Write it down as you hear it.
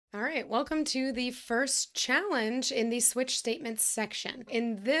All right, welcome to the first challenge in the switch statements section.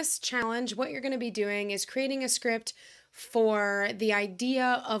 In this challenge, what you're going to be doing is creating a script for the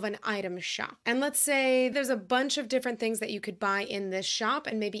idea of an item shop. And let's say there's a bunch of different things that you could buy in this shop,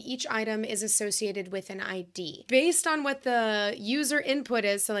 and maybe each item is associated with an ID. Based on what the user input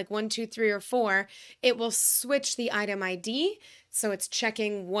is, so like 1, 2, 3, or 4, it will switch the item ID. So it's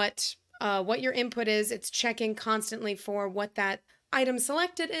checking what your input is. It's checking constantly for what that item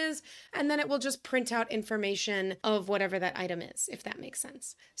selected is, and then it will just print out information of whatever that item is, if that makes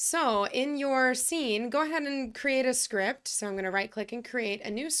sense. So in your scene, go ahead and create a script. So I'm going to right click and create a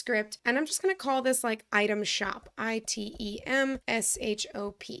new script, and I'm just going to call this like item shop, ITEMSHOP,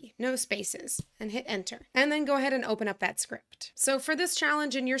 no spaces, and hit enter. And then go ahead and open up that script. So for this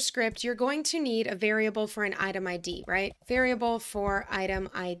challenge in your script, you're going to need a variable for an item ID, right? Variable for item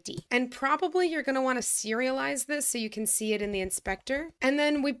ID. And probably you're going to want to serialize this so you can see it in the inspector. And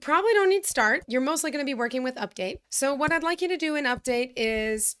then we probably don't need start. You're mostly going to be working with update. So what I'd like you to do in update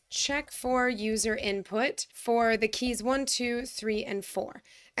is check for user input for the keys 1, 2, 3, and 4.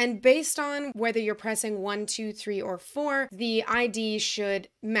 And based on whether you're pressing 1, 2, 3, or 4, the ID should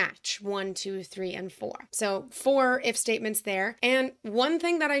match 1, 2, 3, and 4. So 4 if statements there. And one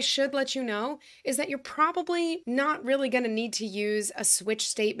thing that I should let you know is that you're probably not really going to need to use a switch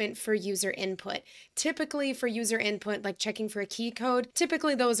statement for user input. Typically for user input, like checking for a key code,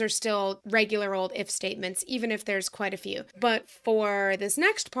 typically those are still regular old if statements, even if there's quite a few. But for this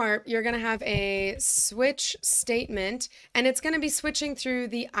next part, you're going to have a switch statement, and it's going to be switching through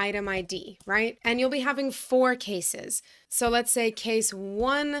the item ID, right? And you'll be having 4 cases. So let's say case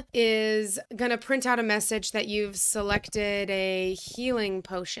 1 is going to print out a message that you've selected a healing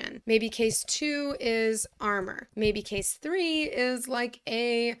potion. Maybe case 2 is armor. Maybe case 3 is like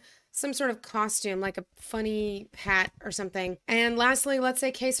some sort of costume, like a funny hat or something. And lastly, let's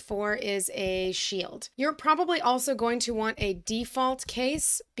say case 4 is a shield. You're probably also going to want a default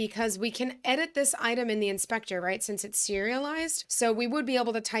case because we can edit this item in the inspector, right? Since it's serialized. So we would be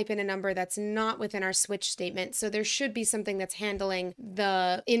able to type in a number that's not within our switch statement. So there should be something that's handling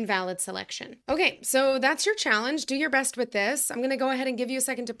the invalid selection. Okay, so that's your challenge. Do your best with this. I'm going to go ahead and give you a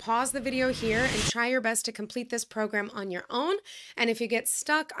second to pause the video here and try your best to complete this program on your own. And if you get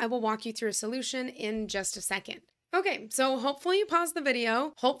stuck, I will walk you through a solution in just a second. Okay, so hopefully you paused the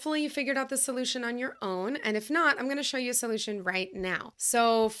video. Hopefully you figured out the solution on your own. And if not, I'm going to show you a solution right now.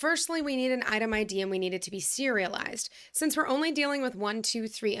 So firstly, we need an item ID and we need it to be serialized. Since we're only dealing with 1, 2,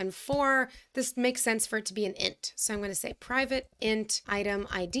 3, and 4, this makes sense for it to be an int. So I'm going to say private int item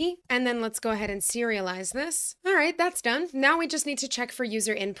ID, and then let's go ahead and serialize this. All right, that's done. Now we just need to check for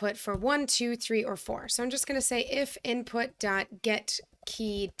user input for 1, 2, 3, or 4. So I'm just going to say if input.get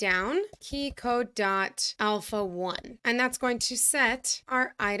key down key code dot alpha 1, and that's going to set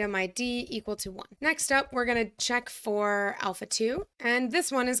our item ID equal to 1. Next up, we're going to check for alpha 2, and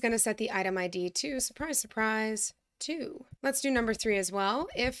this one is going to set the item ID to, surprise, surprise, 2. Let's do number 3 as well.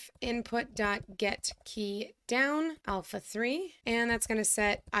 If input dot get key down alpha 3, and that's going to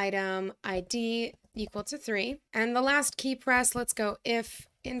set item ID equal to 3. And the last key press, let's go if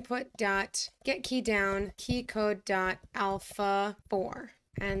input dot get key down key code dot alpha 4,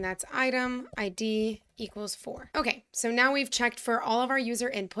 and that's item ID equals 4. Okay, so now we've checked for all of our user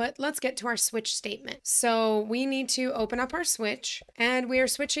input. Let's get to our switch statement. So we need to open up our switch, and we are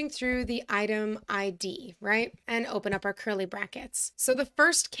switching through the item ID, right? And open up our curly brackets. So the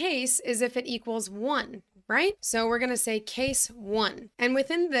first case is if it equals 1. Right? So we're going to say case 1. And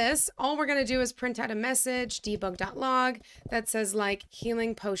within this, all we're going to do is print out a message, debug.log, that says like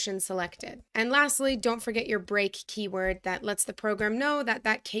healing potion selected. And lastly, don't forget your break keyword that lets the program know that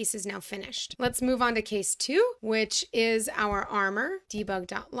that case is now finished. Let's move on to case 2, which is our armor,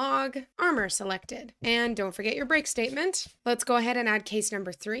 debug.log, armor selected. And don't forget your break statement. Let's go ahead and add case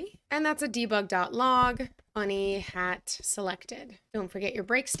number 3. And that's a debug.log, bunny hat selected. Don't forget your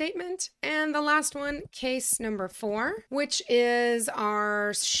break statement. And the last one, case number 4, which is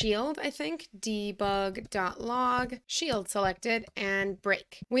our shield, I think, debug.log, shield selected, and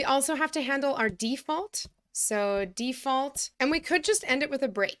break. We also have to handle our default. So default, and we could just end it with a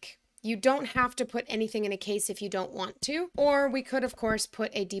break. You don't have to put anything in a case if you don't want to, or we could of course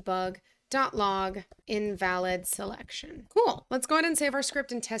put a debug log invalid selection. Cool. Let's go ahead and save our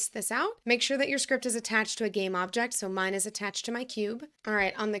script and test this out. Make sure that your script is attached to a game object. So mine is attached to my cube. All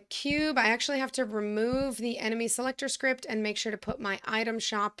right, on the cube, I actually have to remove the enemy selector script and make sure to put my item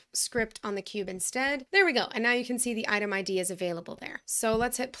shop script on the cube instead. There we go. And now you can see the item ID is available there. So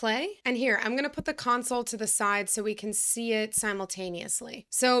let's hit play. And here, I'm going to put the console to the side so we can see it simultaneously.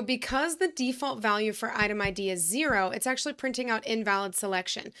 So because the default value for item ID is 0, it's actually printing out invalid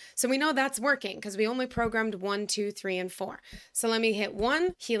selection. So we know that's working because we only programmed 1, 2, 3, and 4. So let me hit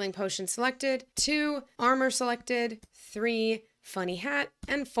 1, healing potion selected, 2, armor selected, 3, funny hat,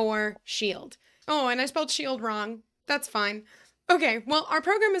 and 4, shield. Oh, and I spelled shield wrong. That's fine. Okay, well, our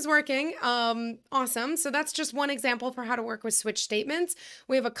program is working. Awesome. So that's just one example for how to work with switch statements.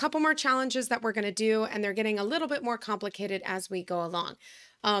 We have a couple more challenges that we're going to do, and they're getting a little bit more complicated as we go along.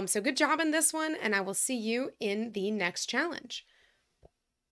 So good job in this one, and I will see you in the next challenge.